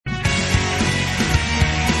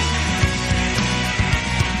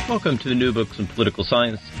Welcome to the New Books in Political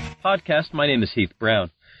Science podcast. My name is Heath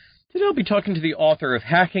Brown. Today I'll be talking to the author of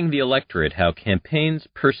Hacking the Electorate, How Campaigns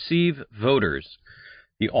Perceive Voters.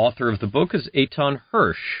 The author of the book is Eitan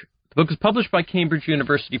Hersh. The book is published by Cambridge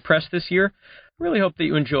University Press this year. I really hope that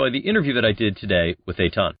you enjoy the interview that I did today with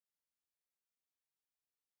Eitan.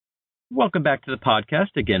 Welcome back to the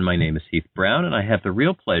podcast. Again, my name is Heath Brown, and I have the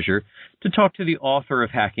real pleasure to talk to the author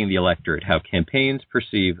of Hacking the Electorate, How Campaigns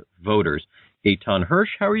Perceive Voters. Eitan Hersh,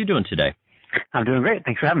 how are you doing today? I'm doing great.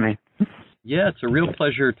 Thanks for having me. Yeah, it's a real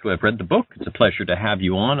pleasure to have read the book. It's a pleasure to have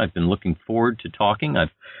you on. I've been looking forward to talking.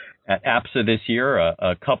 At APSA this year,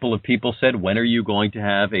 a couple of people said, when are you going to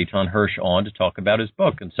have Eitan Hersh on to talk about his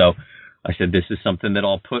book? And so I said, this is something that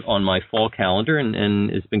I'll put on my fall calendar,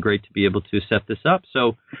 and it's been great to be able to set this up.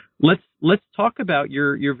 So let's talk about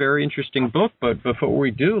your very interesting book. But before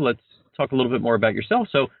we do, let's talk a little bit more about yourself.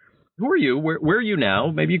 So who are you? Where are you now?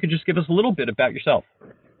 Maybe you could just give us a little bit about yourself.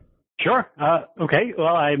 Sure. Okay.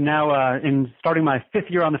 Well, I'm now starting my fifth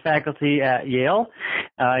year on the faculty at Yale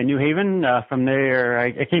in New Haven. From there,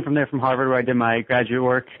 I came from Harvard, where I did my graduate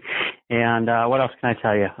work. And what else can I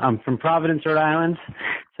tell you? I'm from Providence, Rhode Island,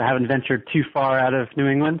 so I haven't ventured too far out of New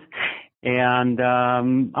England. And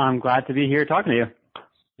I'm glad to be here talking to you.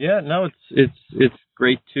 Yeah, no, it's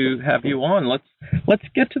great to have you on. Let's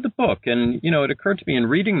get to the book. And it occurred to me in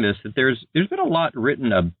reading this that there's been a lot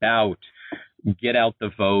written about get out the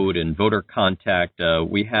vote and voter contact.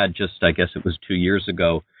 We had I guess it was 2 years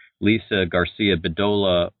ago, Lisa Garcia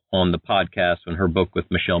Bedolla on the podcast when her book with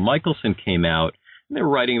Michelle Michelson came out, and they were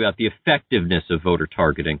writing about the effectiveness of voter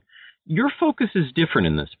targeting. Your focus is different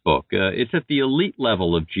in this book. It's at the elite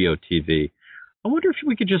level of GOTV. I wonder if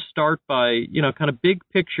we could just start by, kind of big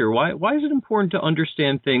picture. Why is it important to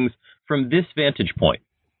understand things from this vantage point?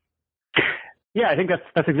 Yeah, I think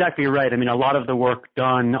that's exactly right. I mean, a lot of the work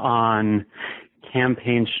done on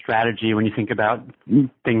campaign strategy, when you think about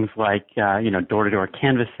things like, door-to-door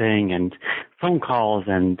canvassing and phone calls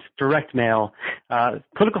and direct mail,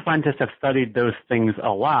 political scientists have studied those things a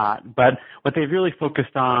lot, but what they've really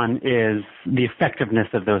focused on is the effectiveness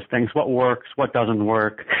of those things, what works, what doesn't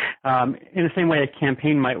work. In the same way, a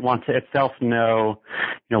campaign might want to itself know,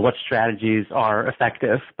 what strategies are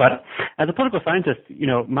effective. But as a political scientist,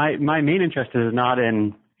 my main interest is not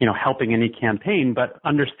in helping any campaign, but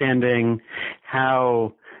understanding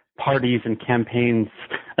how parties and campaigns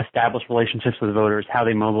establish relationships with voters, how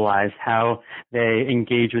they mobilize, how they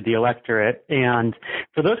engage with the electorate. And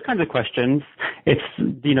for those kinds of questions, it's,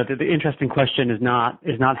 the interesting question is not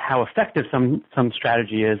how effective some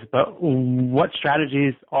strategy is, but what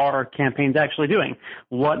strategies are campaigns actually doing?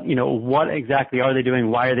 What exactly are they doing?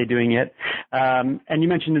 Why are they doing it? And you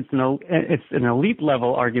mentioned it's an elite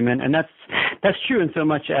level argument, and that's true in so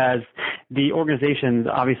much as the organizations,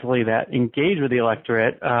 obviously, that engage with the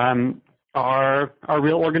electorate are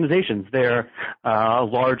real organizations. They're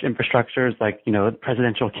large infrastructures like,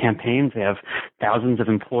 presidential campaigns. They have thousands of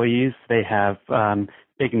employees. They have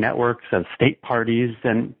big networks of state parties.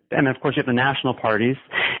 And of course, you have the national parties.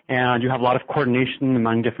 And you have a lot of coordination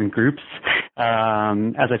among different groups.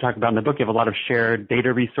 As I talk about in the book, you have a lot of shared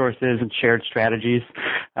data resources and shared strategies.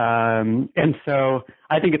 And so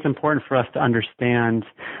I think it's important for us to understand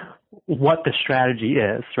what the strategy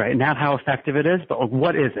is, right? Not how effective it is, but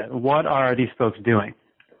what is it? What are these folks doing?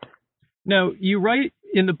 Now, you write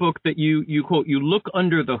in the book that you quote, you look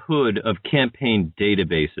under the hood of campaign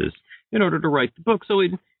databases in order to write the book. So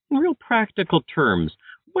in real practical terms,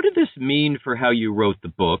 what did this mean for how you wrote the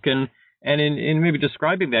book? And in maybe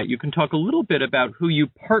describing that, you can talk a little bit about who you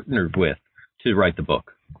partnered with to write the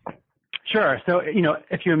book. Sure. So,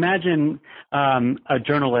 if you imagine a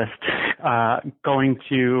journalist going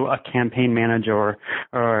to a campaign manager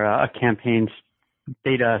or a campaign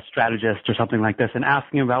data strategist or something like this and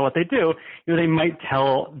asking about what they do, they might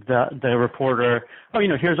tell the reporter,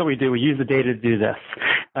 here's what we do. We use the data to do this.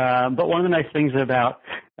 But one of the nice things about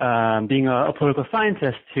being a political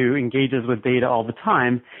scientist who engages with data all the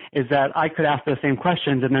time is that I could ask those same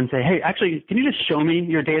questions and then say, hey, actually, can you just show me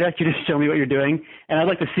your data? Can you just show me what you're doing? And I'd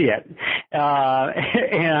like to see it.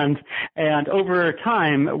 And over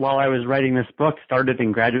time, while I was writing this book, started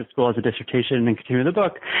in graduate school as a dissertation and continued the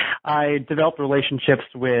book, I developed relationships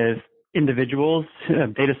with individuals,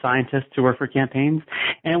 data scientists who work for campaigns,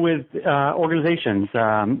 and with organizations.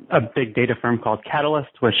 A big data firm called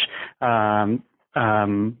Catalyst, which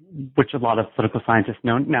a lot of political scientists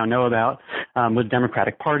now know about, with the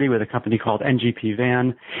Democratic Party, with a company called NGP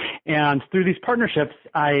Van. And through these partnerships,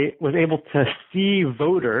 I was able to see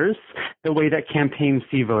voters the way that campaigns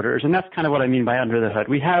see voters. And that's kind of what I mean by under the hood.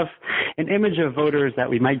 We have an image of voters that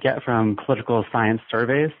we might get from political science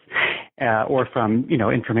surveys. or from,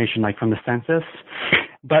 information like from the census.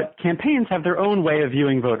 But campaigns have their own way of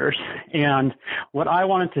viewing voters. And what I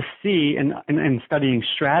wanted to see in studying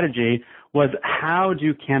strategy was, how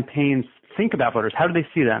do campaigns think about voters? How do they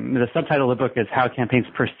see them? The subtitle of the book is How Campaigns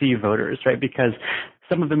Perceive Voters, right? Because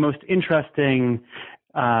some of the most interesting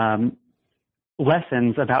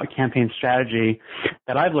lessons about campaign strategy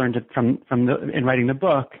that I've learned in writing the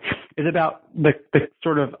book is about the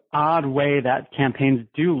sort of odd way that campaigns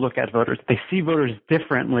do look at voters. They see voters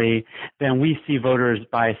differently than we see voters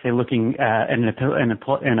by, say, looking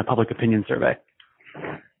in a public opinion survey.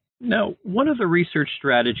 Now, one of the research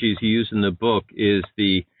strategies you use in the book is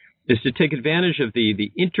to take advantage of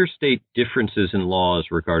the interstate differences in laws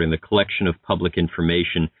regarding the collection of public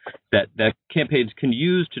information that campaigns can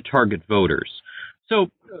use to target voters. So,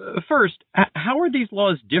 first, how are these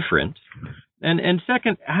laws different? And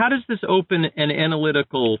second, how does this open an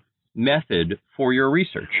analytical method for your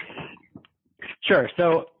research? Sure.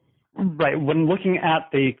 So, right, when looking at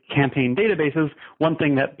the campaign databases, one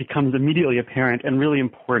thing that becomes immediately apparent and really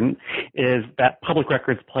important is that public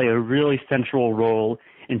records play a really central role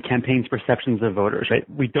in campaigns' perceptions of voters, right?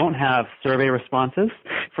 We don't have survey responses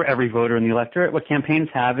for every voter in the electorate. What campaigns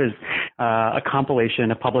have is a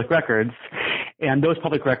compilation of public records, and those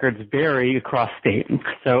public records vary across state.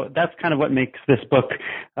 So that's kind of what makes this book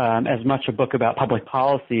as much a book about public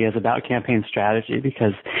policy as about campaign strategy,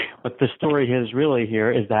 because what the story is really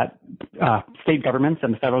here is that state governments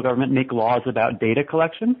and the federal government make laws about data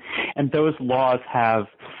collection, and those laws have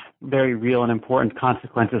very real and important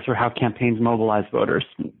consequences for how campaigns mobilize voters.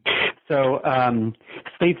 So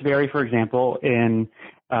states vary, for example, in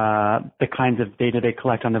the kinds of data they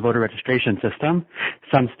collect on the voter registration system.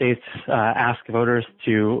 Some states ask voters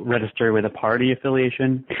to register with a party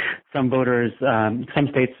affiliation. Some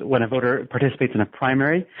states, when a voter participates in a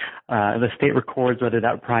primary, the state records whether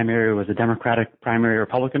that primary was a Democratic primary or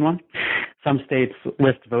Republican one. Some states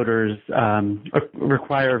list voters,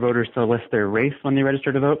 require voters to list their race when they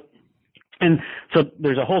register to vote. And so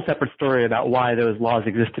there's a whole separate story about why those laws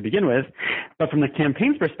exist to begin with. But from the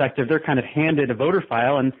campaign's perspective, they're kind of handed a voter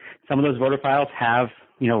file, and some of those voter files have,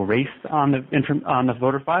 race on the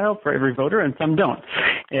voter file for every voter, and some don't.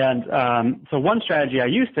 And so one strategy I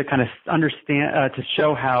used to kind of understand, to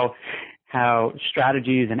show how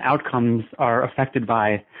strategies and outcomes are affected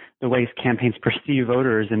by the ways campaigns perceive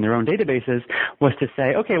voters in their own databases, was to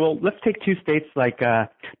say, okay, well, let's take two states like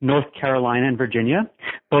North Carolina and Virginia,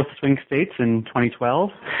 both swing states in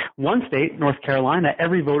 2012. One state, North Carolina,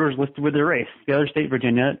 every voter is listed with their race. The other state,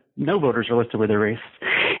 Virginia, no voters are listed with their race.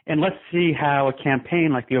 And let's see how a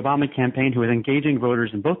campaign like the Obama campaign, who is engaging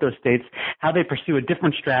voters in both those states, how they pursue a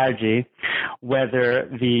different strategy, whether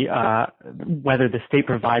the state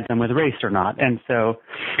provides them with race or not. And so,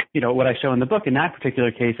 what I show in the book in that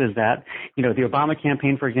particular case is that, the Obama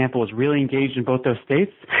campaign, for example, was really engaged in both those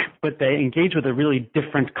states, but they engaged with a really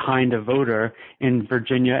different kind of voter in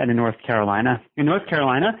Virginia and in North Carolina. In North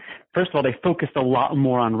Carolina, first of all, they focused a lot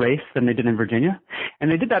more on race than they did in Virginia,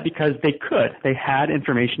 and they did that because they could. They had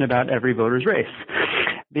information about every voter's race.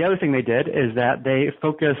 The other thing they did is that they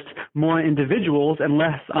focused more on individuals and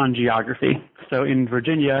less on geography. So in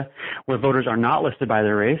Virginia, where voters are not listed by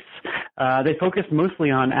their race, they focused mostly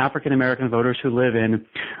on African American voters who live in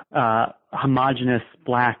homogeneous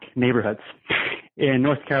black neighborhoods. In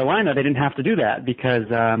North Carolina, they didn't have to do that because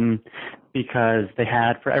they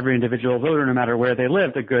had, for every individual voter, no matter where they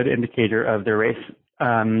lived, a good indicator of their race.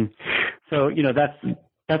 So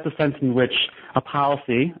that's the sense in which a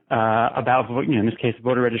policy about, in this case,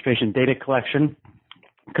 voter registration data collection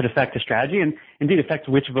could affect a strategy and indeed affect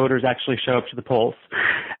which voters actually show up to the polls.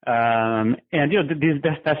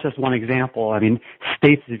 That's just one example. I mean,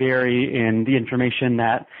 states vary in the information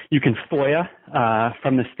that you can FOIA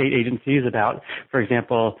from the state agencies about, for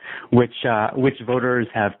example, which voters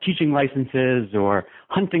have teaching licenses or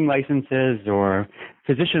hunting licenses or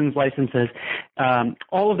physician's licenses.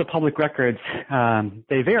 All of the public records,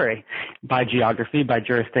 they vary by geography, by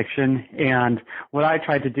jurisdiction. And what I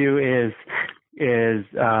tried to do is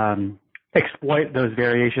exploit those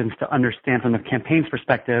variations to understand from the campaign's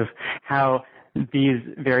perspective how these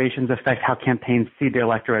variations affect how campaigns see the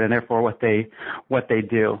electorate and therefore what they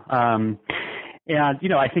do.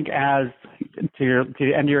 I think as to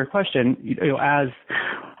the end of your question, as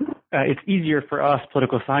it's easier for us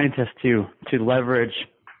political scientists to leverage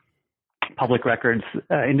public records,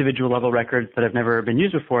 individual level records that have never been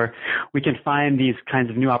used before, we can find these kinds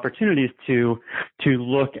of new opportunities to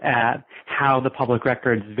look at how the public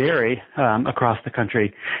records vary across the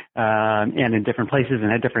country and in different places and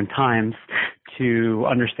at different times to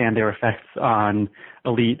understand their effects on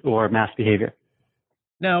elite or mass behavior.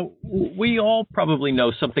 Now, we all probably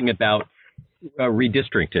know something about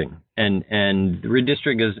redistricting, and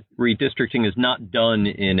redistricting is not done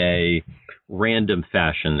in a random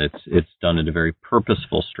fashion. It's done in a very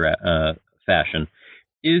purposeful fashion.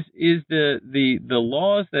 Is the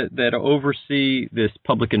laws that oversee this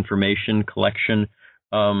public information collection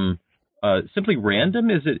simply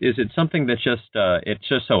random? Is it something that it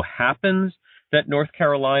just so happens that North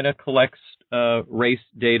Carolina collects race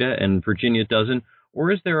data and Virginia doesn't,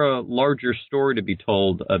 or is there a larger story to be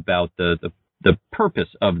told about the purpose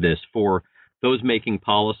of this for those making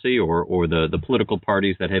policy or the political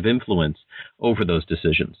parties that have influence over those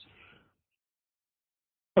decisions?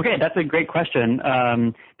 Okay, that's a great question.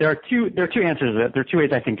 There are two answers to it. There are two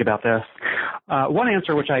ways I think about this. One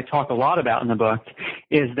answer, which I talk a lot about in the book,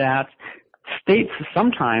 is that states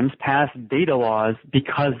sometimes pass data laws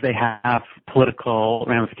because they have political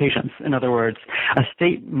ramifications. In other words, a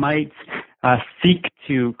state might seek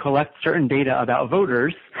to collect certain data about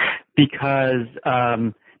voters because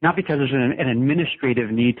not because there's an administrative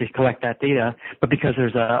need to collect that data, but because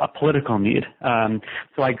there's a political need.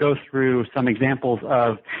 So I go through some examples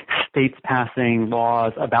of states passing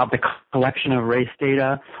laws about the collection of race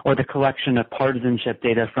data or the collection of partisanship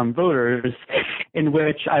data from voters, in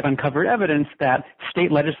which I've uncovered evidence that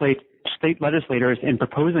state legislators in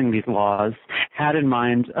proposing these laws had in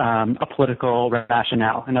mind a political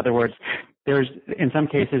rationale. In other words, there's, in some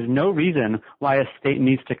cases, no reason why a state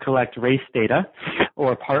needs to collect race data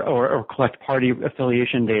or collect party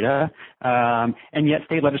affiliation data, and yet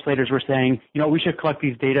state legislators were saying, we should collect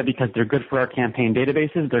these data because they're good for our campaign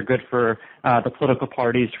databases, they're good for the political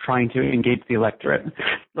parties trying to engage the electorate.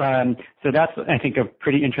 So that's, I think, a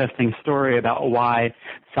pretty interesting story about why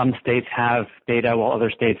some states have data while other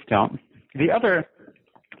states don't. The other,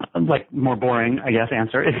 more boring, I guess,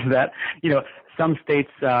 answer is that, some states,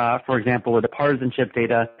 for example, with the partisanship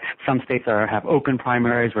data, some states have open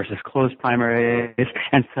primaries versus closed primaries.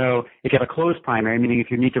 And so if you have a closed primary, meaning if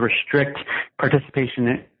you need to restrict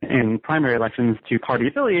participation in primary elections to party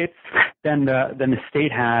affiliates, then the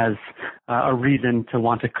state has a reason to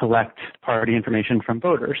want to collect party information from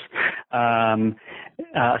voters.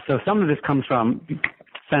 So some of this comes from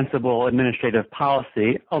sensible administrative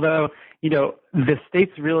policy, although the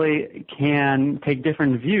states really can take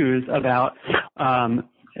different views about.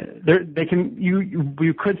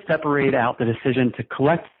 You could separate out the decision to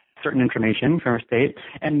collect certain information from a state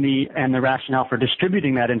and the rationale for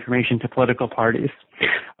distributing that information to political parties.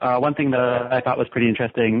 One thing that I thought was pretty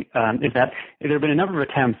interesting is that there have been a number of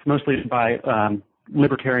attempts, mostly by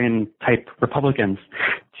libertarian type Republicans,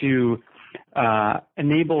 to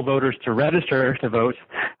enable voters to register to vote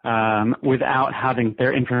without having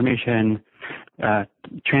their information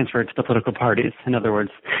transferred to the political parties. In other words,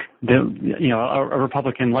 a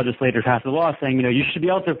Republican legislator passed a law saying, you should be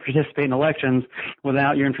able to participate in elections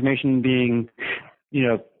without your information being,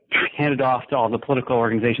 handed off to all the political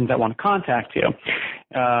organizations that want to contact you.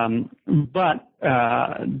 But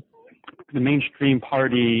the mainstream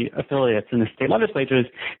party affiliates in the state legislatures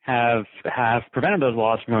have prevented those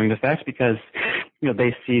laws from going into effect because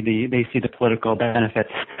they see the political benefits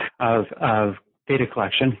of data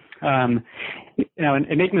collection. In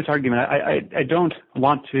making this argument, I don't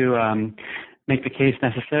want to make the case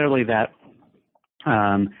necessarily that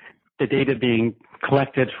the data being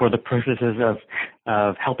collected for the purposes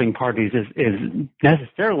of helping parties is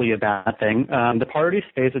necessarily a bad thing. The parties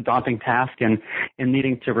face a daunting task in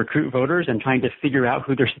needing to recruit voters and trying to figure out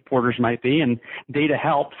who their supporters might be, and data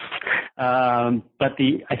helps. But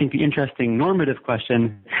I think the interesting normative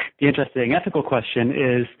question, the interesting ethical question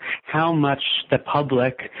is how much the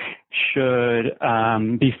public should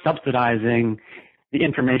be subsidizing the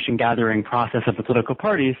information gathering process of the political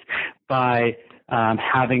parties by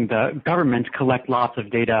having the government collect lots of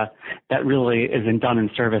data that really isn't done in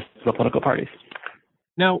service to the political parties.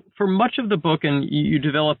 Now, for much of the book, and you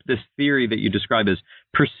develop this theory that you describe as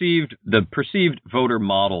the perceived voter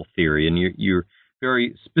model theory, and you're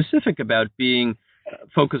very specific about being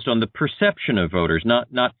focused on the perception of voters, not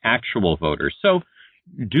actual voters. So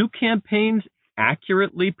do campaigns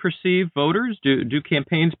accurately perceive voters? Do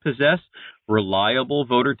campaigns possess reliable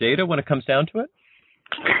voter data when it comes down to it?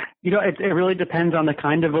 It really depends on the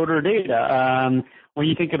kind of voter data. when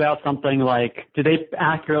you think about something like, do they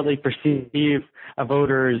accurately perceive a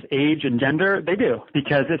voter's age and gender? They do,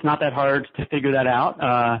 because it's not that hard to figure that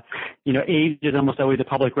out. Age is almost always a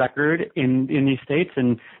public record in these states,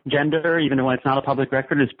 and gender, even when it's not a public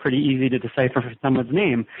record, is pretty easy to decipher for someone's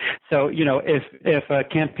name. So, if a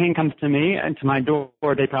campaign comes to me and to my door,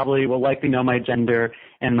 they probably will likely know my gender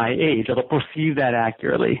and my age, or they'll perceive that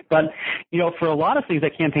accurately. But, for a lot of things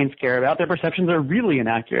that campaigns care about, their perceptions are really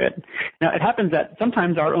inaccurate. Now, it happens that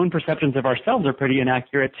sometimes our own perceptions of ourselves are pretty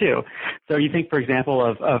inaccurate too. So you think, for example,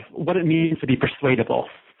 of what it means to be persuadable.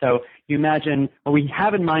 So you imagine what we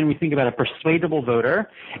have in mind when we think about a persuadable voter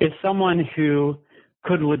is someone who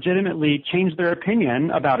could legitimately change their opinion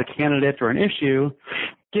about a candidate or an issue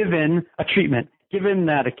given a treatment. Given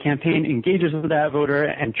that a campaign engages with that voter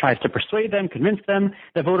and tries to persuade them, convince them,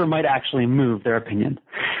 the voter might actually move their opinion.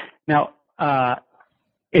 Now,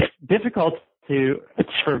 it's difficult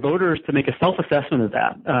for voters to make a self-assessment of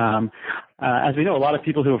that. As we know, a lot of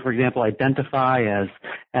people who, for example, identify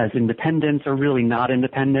as independents are really not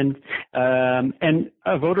independent. And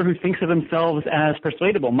a voter who thinks of themselves as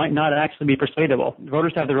persuadable might not actually be persuadable.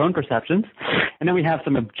 Voters have their own perceptions. And then we have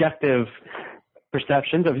some objective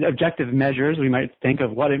perceptions, of objective measures. We might think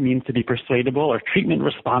of what it means to be persuadable or treatment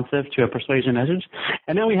responsive to a persuasion message.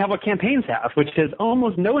 And then we have what campaigns have, which is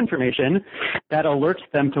almost no information that alerts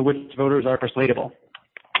them to which voters are persuadable.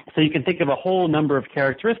 So you can think of a whole number of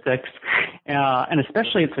characteristics, and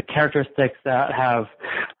especially it's the characteristics that are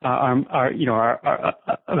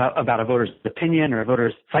about a voter's opinion or a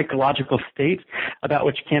voter's psychological state, about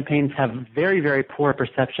which campaigns have very, very poor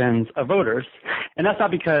perceptions of voters. And that's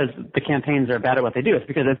not because the campaigns are bad at what they do. It's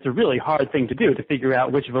because it's a really hard thing to do, to figure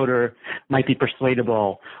out which voter might be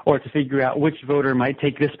persuadable or to figure out which voter might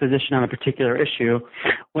take this position on a particular issue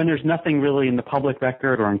when there's nothing really in the public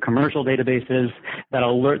record or in commercial databases that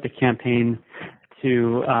alert the campaign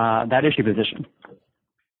to that issue position.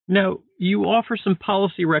 Now, you offer some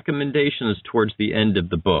policy recommendations towards the end of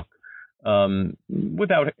the book.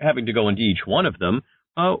 Without having to go into each one of them,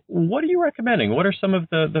 what are you recommending? What are some of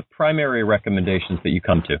the primary recommendations that you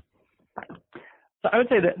come to? So I would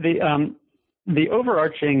say that the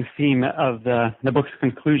overarching theme of the book's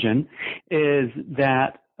conclusion is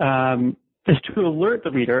that is to alert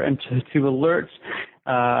the reader and to alert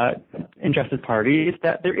interested parties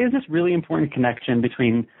that there is this really important connection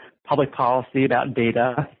between public policy about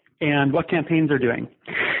data and what campaigns are doing.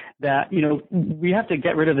 That, we have to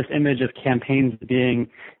get rid of this image of campaigns being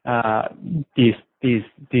these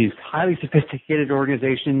highly sophisticated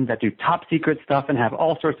organizations that do top secret stuff and have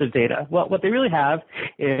all sorts of data. Well, what they really have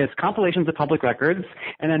is compilations of public records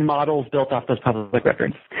and then models built off those public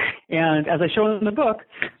records. And as I show in the book,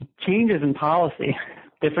 changes in policy,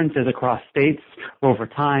 differences across states over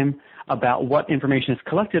time about what information is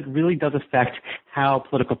collected really does affect how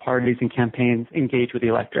political parties and campaigns engage with the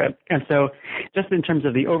electorate. And so just in terms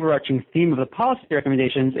of the overarching theme of the policy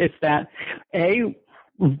recommendations, it's that, A,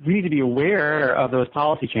 we need to be aware of those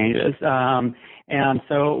policy changes. And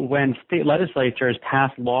so when state legislatures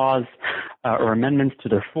pass laws or amendments to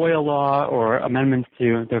their FOIA law or amendments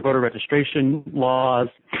to their voter registration laws,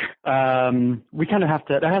 we kind of have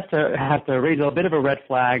to raise a bit of a red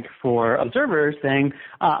flag for observers saying,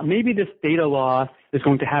 maybe this data law is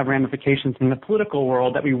going to have ramifications in the political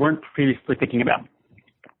world that we weren't previously thinking about.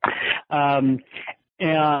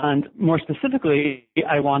 And more specifically,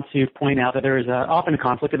 I want to point out that there is often a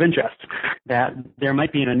conflict of interest, that there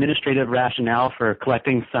might be an administrative rationale for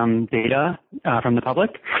collecting some data from the public,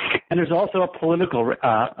 and there's also a political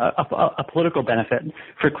benefit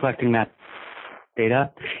for collecting that data.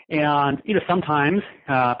 And sometimes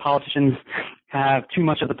politicians have too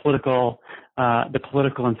much of the political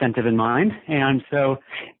incentive in mind, and so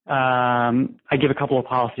I give a couple of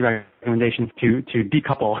policy recommendations to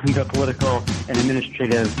decouple the political and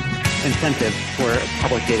administrative incentives for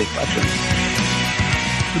public data collection.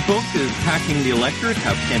 The book is Hacking the Electorate,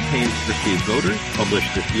 How Campaigns Perceive Voters,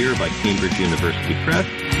 published this year by Cambridge University Press.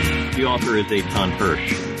 The author is Eitan Hersh.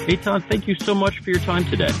 Eitan, thank you so much for your time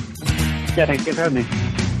today. Yeah, thanks for having me.